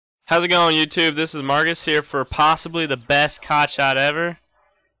How's it going, YouTube? This is Marcus here for possibly the best COD shot ever.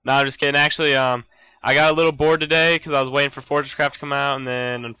 No, I'm just kidding. Actually, I got a little bored today because I was waiting for Fortress Craft to come out, and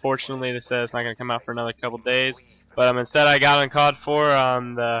then unfortunately they said it's not going to come out for another couple days. But instead I got on CoD4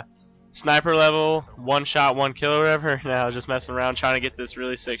 on the sniper level, one shot, one kill or whatever, and I was just messing around trying to get this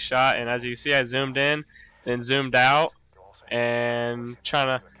really sick shot. And as you can see, I zoomed in, then zoomed out, and trying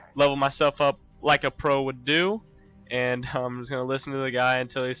to level myself up like a pro would do. And I'm just going to listen to the guy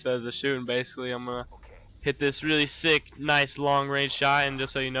until he says to shoot, and basically I'm going to hit this really sick, nice long-range shot. And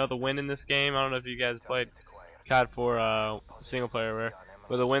just so you know, the win in this game, I don't know if you guys played CoD4 single player, where,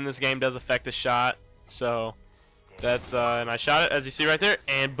 but the win in this game does affect the shot. So that's and I shot it, as you see right there,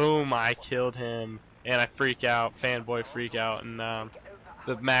 and boom, I killed him. And I freak out, fanboy freak out, and the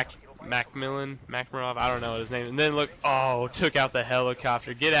Macmillan, I don't know his name. And then look, oh, took out the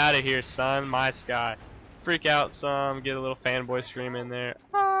helicopter. Get out of here, son, my sky. Freak out some, get a little fanboy scream in there.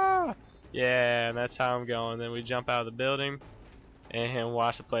 Ah! Yeah, and that's how I'm going. Then we jump out of the building and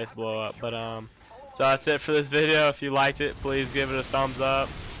watch the place blow up. But so that's it for this video. If you liked it, please give it a thumbs up.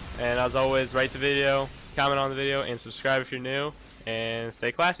 And as always, rate the video, comment on the video, and subscribe if you're new. And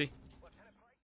stay classy.